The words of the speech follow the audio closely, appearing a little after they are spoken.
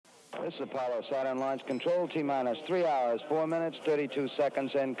This is Apollo Saturn launch control, T-minus 3 hours, 4 minutes, 32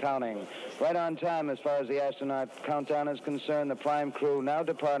 seconds and counting. Right on time as far as the astronaut countdown is concerned. The prime crew now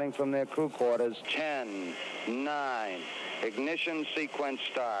departing from their crew quarters. 10, 9, ignition sequence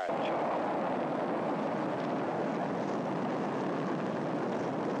start.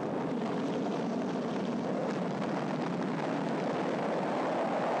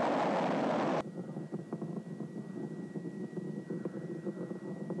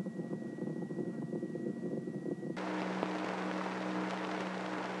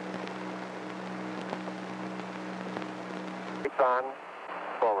 On,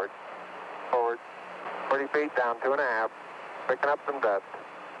 forward, 40 feet down, 2.5, picking up some dust.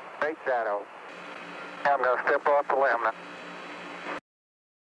 Great shadow. I'm going to step off the limb now.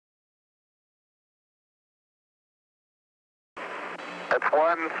 That's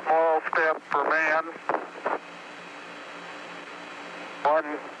one small step for man,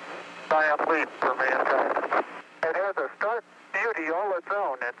 one giant leap for mankind. It has a stark beauty all its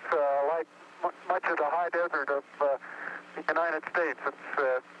own. It's like much of the high desert of the United States.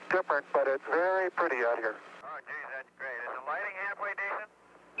 It's different, but it's very pretty out here. Oh, geez, that's great. Is the lighting halfway decent?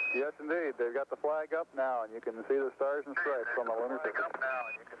 Yes, indeed. They've got the flag up now, and you can see the stars and stripes on the lunar surface. Flag up now,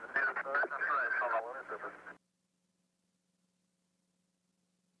 and you can